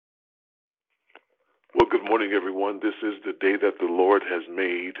Well, good morning, everyone. This is the day that the Lord has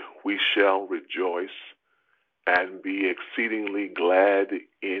made. We shall rejoice and be exceedingly glad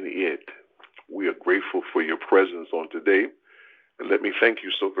in it. We are grateful for your presence on today. And let me thank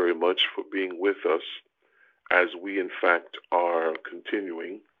you so very much for being with us as we, in fact, are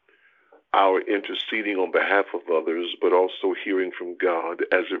continuing our interceding on behalf of others, but also hearing from God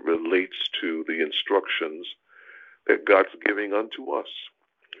as it relates to the instructions that God's giving unto us,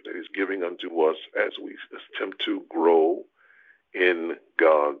 that He's giving unto us as we attempt to grow in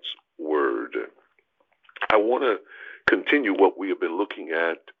God's Word. I want to continue what we have been looking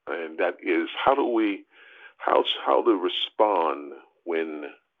at, and that is how to respond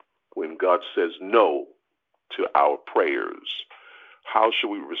when God says no to our prayers. How should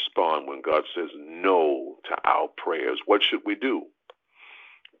we respond when God says no to our prayers? What should we do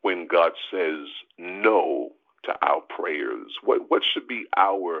when God says no to our prayers? What should be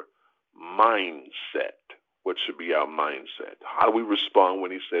our mindset? What should be our mindset? How do we respond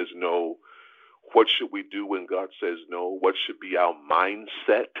when He says no? What should we do when God says no? What should be our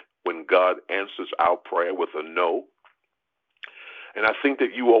mindset when God answers our prayer with a no? And I think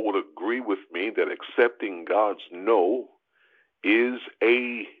that you all would agree with me that accepting God's no is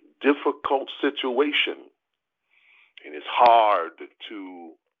a difficult situation. And it's hard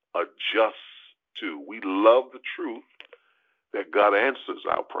to adjust to. We love the truth that God answers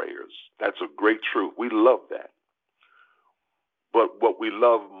our prayers. That's a great truth. We love that. But what we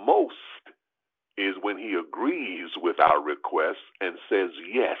love most is when He agrees with our requests and says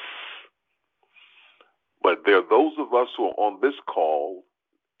yes. But there are those of us who are on this call,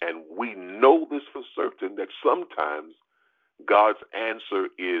 and we know this for certain, that sometimes God's answer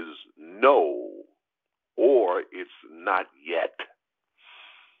is no, or it's not yet.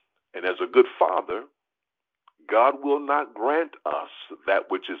 And as a good father, God will not grant us that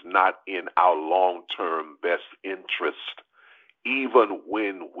which is not in our long-term best interest, even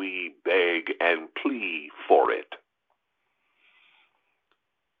when we beg and plead for it.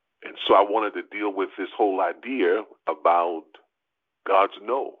 And so I wanted to deal with this whole idea about God's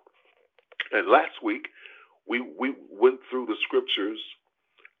no. And last week, we went through the scriptures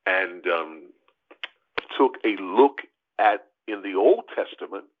and took a look at, in the Old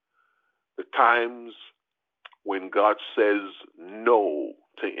Testament, the times when God says no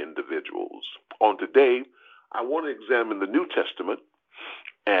to individuals. On today, I want to examine the New Testament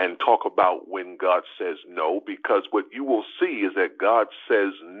and talk about when God says no, because what you will see is that God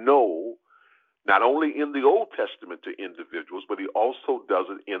says no not only in the Old Testament to individuals, but He also does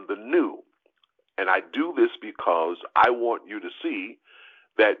it in the New. And I do this because I want you to see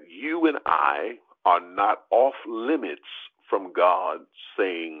that you and I are not off limits from God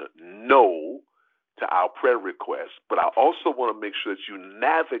saying no to our prayer requests, but I also want to make sure that you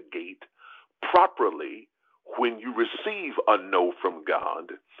navigate properly when you receive a no from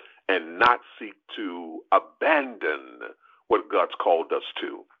God and not seek to abandon what God's called us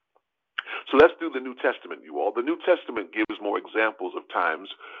to. So let's do the New Testament, you all. The New Testament gives more examples of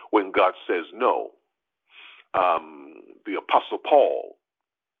times when God says no. The Apostle Paul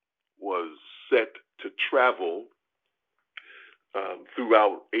was set to travel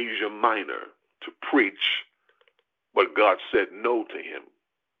throughout Asia Minor to preach, but God said no to him.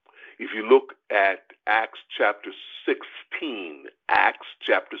 If you look at Acts chapter 16,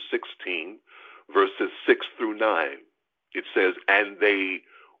 verses 6 through 9, it says, "And they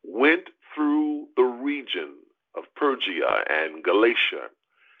went through the region of Phrygia and Galatia,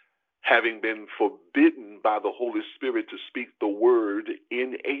 having been forbidden by the Holy Spirit to speak the word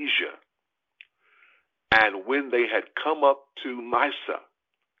in Asia. And when they had come up to Mysia,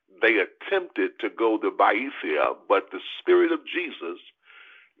 they attempted to go to Bythia, but the Spirit of Jesus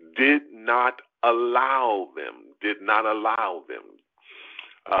did not allow them.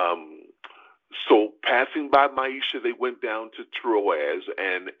 So passing by Mysia, they went down to Troas,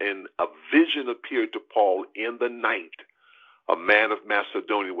 and a vision appeared to Paul in the night. A man of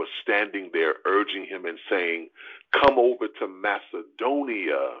Macedonia was standing there, urging him and saying, 'Come over to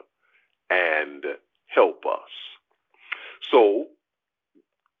Macedonia and help us.'" So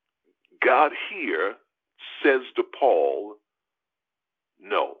God here says to Paul,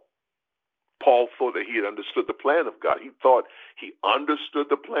 no. Paul thought that he had understood the plan of God. He thought he understood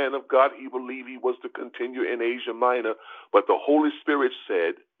the plan of God. He believed he was to continue in Asia Minor, but the Holy Spirit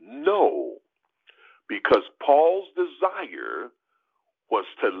said no, because Paul's desire was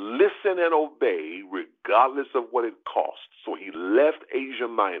to listen and obey regardless of what it cost. So he left Asia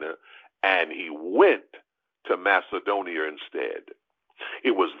Minor and he went to Macedonia instead.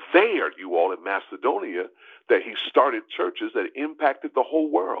 It was there, you all, in Macedonia, that he started churches that impacted the whole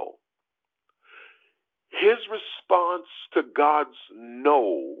world. His response to God's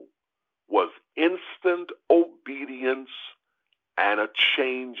no was instant obedience and a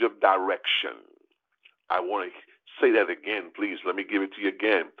change of direction. I want to say that again, please. Let me give it to you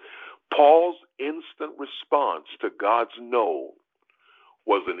again. Paul's instant response to God's no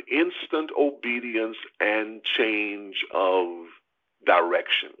was an instant obedience and change of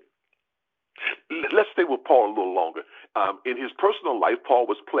direction. Let's stay with Paul a little longer. In his personal life, Paul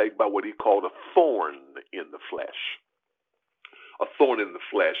was plagued by what he called a thorn in the flesh. A thorn in the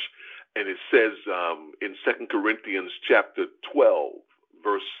flesh. And it says in 2 Corinthians chapter 12,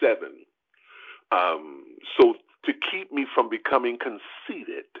 verse 7, so to keep me from becoming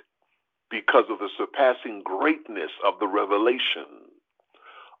conceited because of the surpassing greatness of the revelation,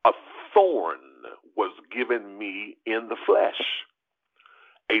 a thorn was given me in the flesh,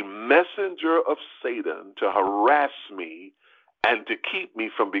 a messenger of Satan to harass me and to keep me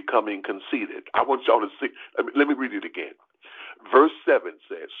from becoming conceited. I want y'all to see. Let me read it again. Verse 7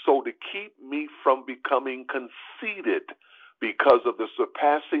 says, so to keep me from becoming conceited because of the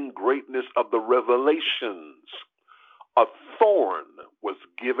surpassing greatness of the revelations, a thorn was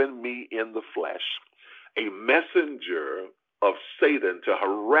given me in the flesh, a messenger of Satan to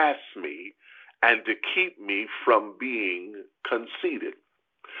harass me and to keep me from being conceited.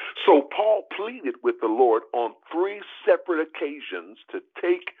 So Paul pleaded with the Lord on 3 separate occasions to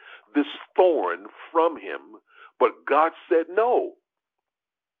take this thorn from him, but God said no.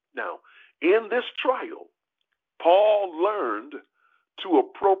 Now, in this trial, Paul learned to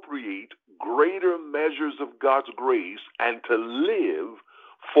appropriate greater measures of God's grace and to live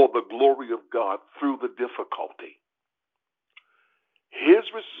for the glory of God through the difficulty.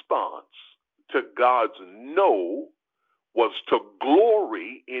 His response to God's no was to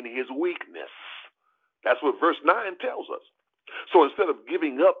glory in his weakness. That's what verse 9 tells us. So instead of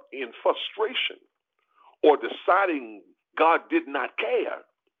giving up in frustration or deciding God did not care,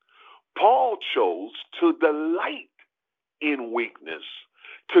 Paul chose to delight in weakness,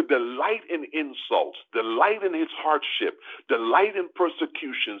 to delight in insults, delight in his hardship, delight in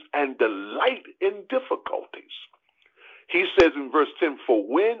persecutions, and delight in difficulties. He says in verse 10, for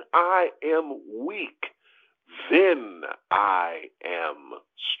when I am weak, then I am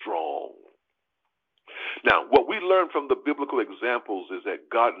strong. Now, what we learn from the biblical examples is that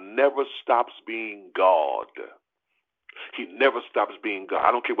God never stops being God. He never stops being God.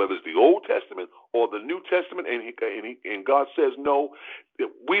 I don't care whether it's the Old Testament or the New Testament, and God says no.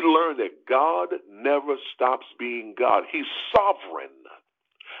 We learn that God never stops being God. He's sovereign.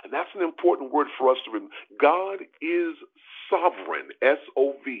 And that's an important word for us to remember. God is sovereign,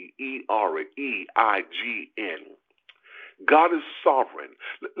 S-O-V-E-R-E-I-G-N. God is sovereign.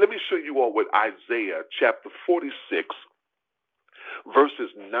 Let me show you all what Isaiah chapter 46,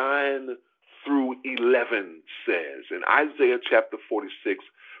 verses 9 through 11 says. In Isaiah chapter 46,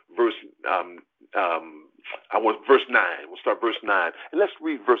 verse 9. We'll start verse 9. And let's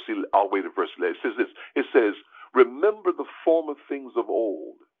read all the way to verse 11. It says this. It says, remember the former things of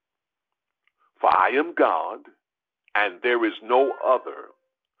old, for I am God, and there is no other.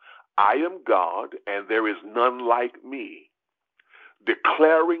 I am God, and there is none like me,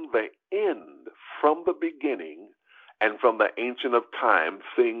 declaring the end from the beginning and from the ancient of time,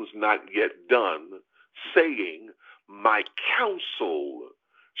 things not yet done, saying, my counsel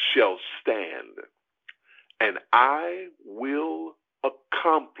shall stand, and I will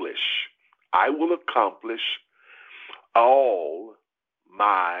accomplish all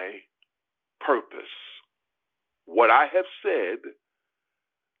my purpose. What I have said,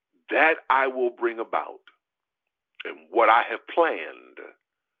 that I will bring about. And what I have planned,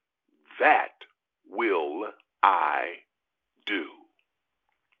 that will I do.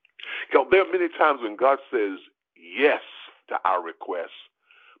 You know, there are many times when God says yes to our requests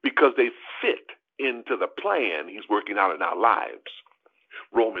because they fit into the plan he's working out in our lives.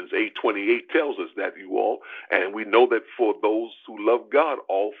 Romans 8:28 tells us that, you all, and we know that for those who love God,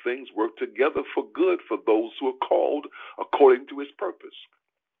 all things work together for good for those who are called according to his purpose.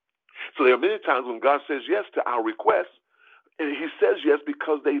 So there are many times when God says yes to our requests, and he says yes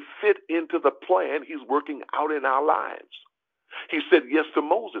because they fit into the plan he's working out in our lives. He said yes to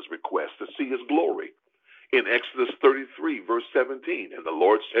Moses' request to see his glory. In Exodus 33, verse 17, and the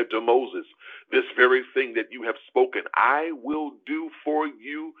Lord said to Moses, this very thing that you have spoken, I will do for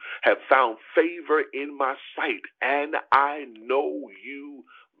you, have found favor in my sight, and I know you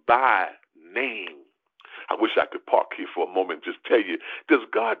by name. I wish I could park here for a moment and just tell you, does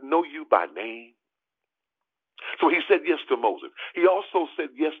God know you by name? So he said yes to Moses. He also said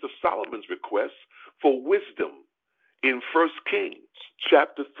yes to Solomon's request for wisdom in 1 Kings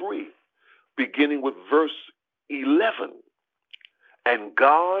chapter 3. beginning with verse 11. And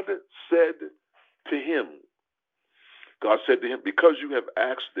God said to him, because you have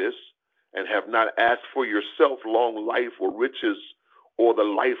asked this and have not asked for yourself long life or riches or the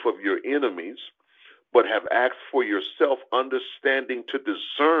life of your enemies, but have asked for yourself understanding to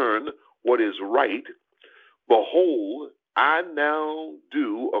discern what is right, behold, I now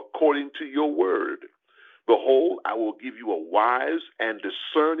do according to your word. Behold, I will give you a wise and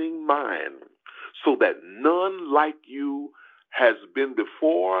discerning mind, so that none like you has been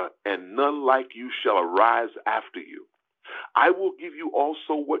before, and none like you shall arise after you. I will give you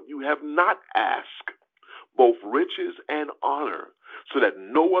also what you have not asked, both riches and honor, so that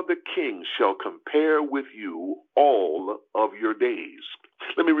no other king shall compare with you all of your days.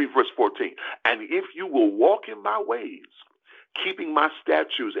 Let me read verse 14. And if you will walk in my ways, keeping my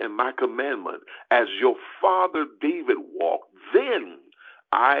statutes and my commandment, as your father David walked, then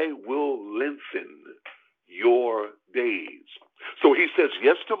I will lengthen your days. So he says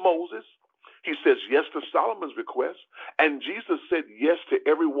yes to Moses. He says yes to Solomon's request. And Jesus said yes to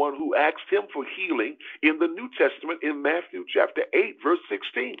everyone who asked him for healing in the New Testament in Matthew chapter 8, verse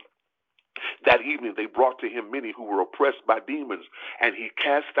 16. That evening they brought to him many who were oppressed by demons, and he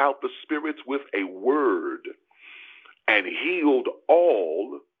cast out the spirits with a word and healed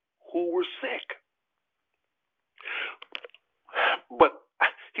all who were sick. But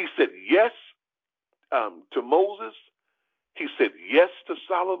he said yes to Moses. He said yes to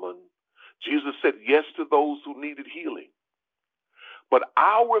Solomon. Jesus said yes to those who needed healing. But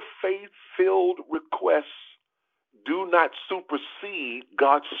our faith-filled requests do not supersede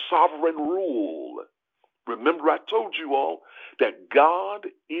God's sovereign rule. Remember, I told you all that God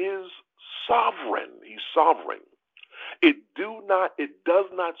is sovereign. He's sovereign. It does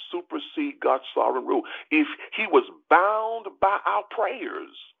not supersede God's sovereign rule. If he was bound by our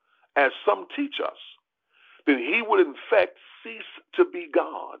prayers, as some teach us, then he would in fact cease to be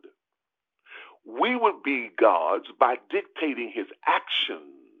God. We would be gods by dictating his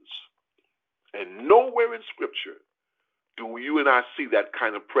actions. And nowhere in Scripture do you and I see that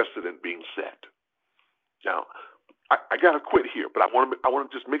kind of precedent being set. Now, I got to quit here, but I want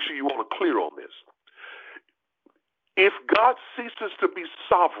to just make sure you all are clear on this. If God ceases to be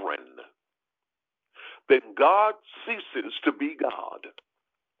sovereign, then God ceases to be God.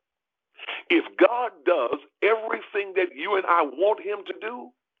 If God does everything that you and I want him to do,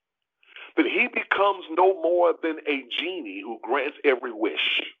 then he becomes no more than a genie who grants every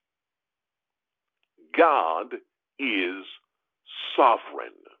wish. God is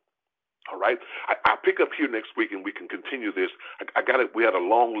sovereign. All right? I'll pick up here next week and we can continue this. I got it. We had a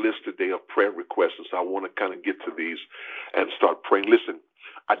long list today of prayer requests, and so I want to kind of get to these and start praying. Listen,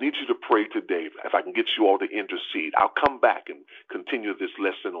 I need you to pray today. If I can get you all to intercede, I'll come back and continue this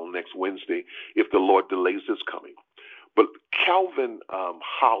lesson on next Wednesday if the Lord delays his coming. But Calvin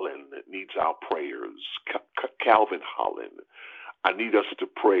Holland needs our prayers. Calvin Holland, I need us to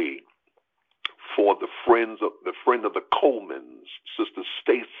pray for the friend of the Colemans, Sister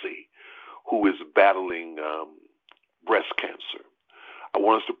Stacy, who is battling breast cancer. I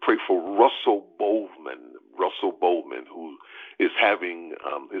want us to pray for Russell Bowman, who is having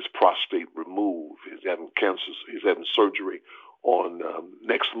his prostate removed. He's having cancer. He's having surgery on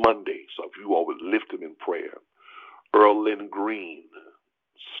next Monday. So if you all would lift him in prayer. Earlyn Green,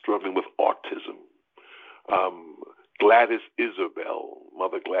 struggling with autism. Gladys Isabel,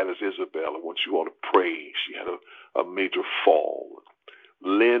 Mother Gladys Isabel, I want you all to pray. She had a major fall.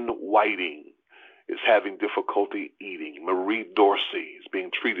 Lynn Whiting is having difficulty eating. Marie Dorsey is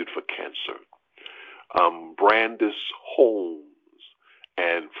being treated for cancer. Brandis Holmes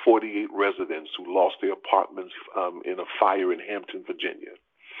and 48 residents who lost their apartments in a fire in Hampton, Virginia.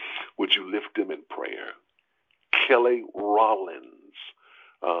 Would you lift them in prayer? Kelly Rollins,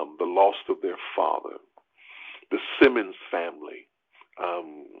 the loss of their father. The Simmons family,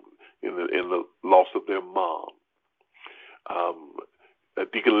 in the loss of their mom.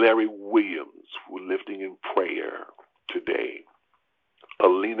 Deacon Larry Williams, we're lifting in prayer today.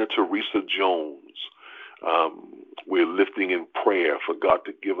 Alina Teresa Jones, we're lifting in prayer for God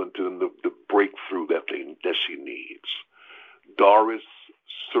to give unto them the breakthrough that she needs. Doris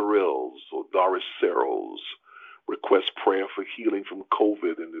Searles requests prayer for healing from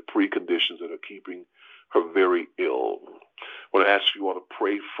COVID and the preconditions that are keeping her very ill. I want to ask you all to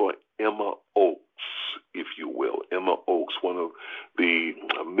pray for Emma Oakes, if you will. Emma Oakes, one of the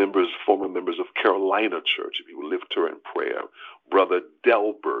former members of Carolina Church, if you will lift her in prayer. Brother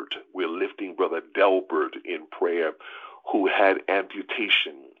Delbert, we're lifting Brother Delbert in prayer, who had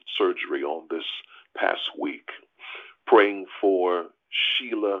amputation surgery on this past week. Praying for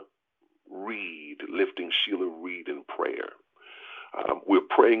Sheila lifting Sheila Reed in prayer. We're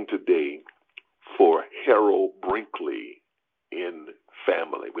praying today for Harold Brinkley in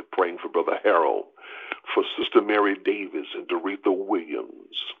family. We're praying for Brother Harold, for Sister Mary Davis and Doretha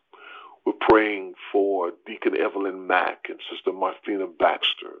Williams. We're praying for Deacon Evelyn Mack and Sister Martina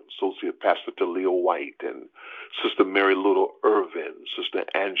Baxter, Associate Pastor Talia White, and Sister Mary Little Irvin, Sister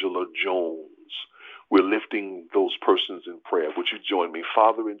Angela Jones. We're lifting those persons in prayer. Would you join me?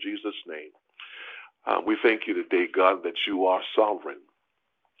 Father, in Jesus' name, we thank you today, God, that you are sovereign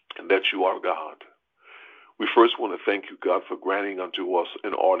and that you are God. We first want to thank you, God, for granting unto us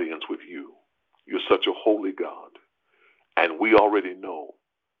an audience with you. You're such a holy God. And we already know,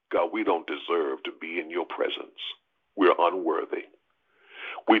 God, we don't deserve to be in your presence. We're unworthy.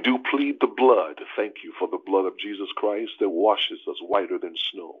 We do plead the blood. Thank you for the blood of Jesus Christ that washes us whiter than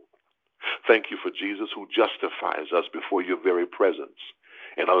snow. Thank you for Jesus who justifies us before your very presence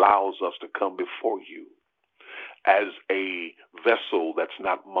and allows us to come before you as a vessel that's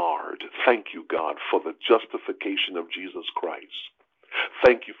not marred. Thank you, God, for the justification of Jesus Christ.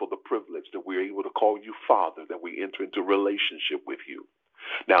 Thank you for the privilege that we're able to call you Father, that we enter into relationship with you.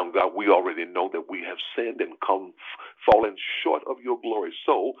 Now, God, we already know that we have sinned and fallen short of your glory.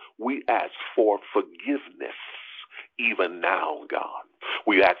 So we ask for forgiveness even now, God.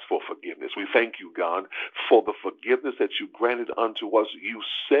 We ask for forgiveness. We thank you, God, for the forgiveness that you granted unto us. You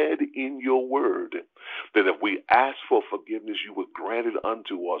said in your word that if we ask for forgiveness, you would grant it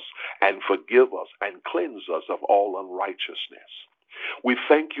unto us and forgive us and cleanse us of all unrighteousness. We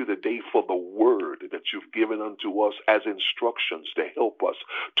thank you today for the word that you've given unto us as instructions to help us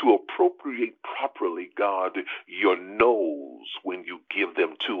to appropriate properly, God, your no's when you give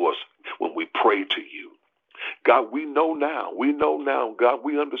them to us when we pray to you. God, we know now, God,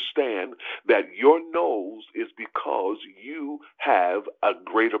 we understand that your no's is because you have a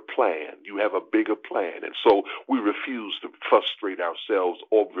greater plan. You have a bigger plan. And so we refuse to frustrate ourselves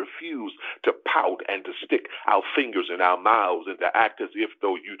or refuse to pout and to stick our fingers in our mouths and to act as if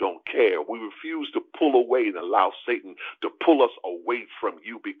though you don't care. We refuse to pull away and allow Satan to pull us away from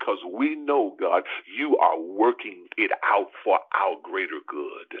you because we know, God, you are working it out for our greater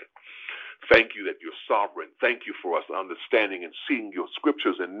good. Thank you that you're sovereign. Thank you for us understanding and seeing your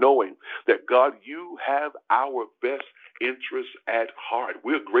scriptures and knowing that, God, you have our best interests at heart.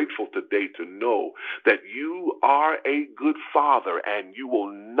 We're grateful today to know that you are a good Father and you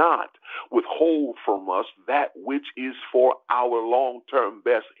will not withhold from us that which is for our long-term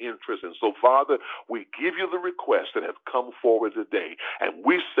best interest. And so, Father, we give you the request that has come forward today. And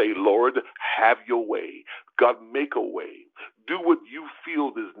we say, Lord, have your way. God, make a way. Do what you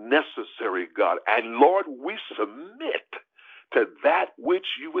feel is necessary, God. And Lord, we submit to that which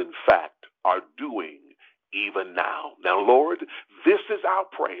you, in fact, are doing even now. Now, Lord, this is our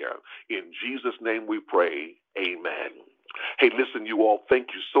prayer. In Jesus' name we pray. Amen. Hey, listen, you all, thank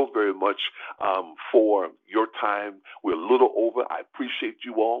you so very much for your time. We're a little over. I appreciate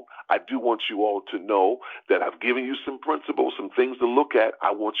you all. I do want you all to know that I've given you some principles, some things to look at.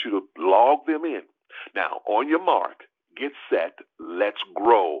 I want you to log them in. Now, on your mark, get set, let's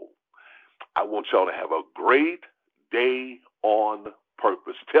grow. I want y'all to have a great day on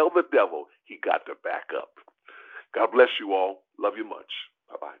purpose. Tell the devil he got to back up. God bless you all. Love you much.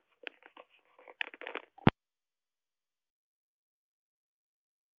 Bye-bye.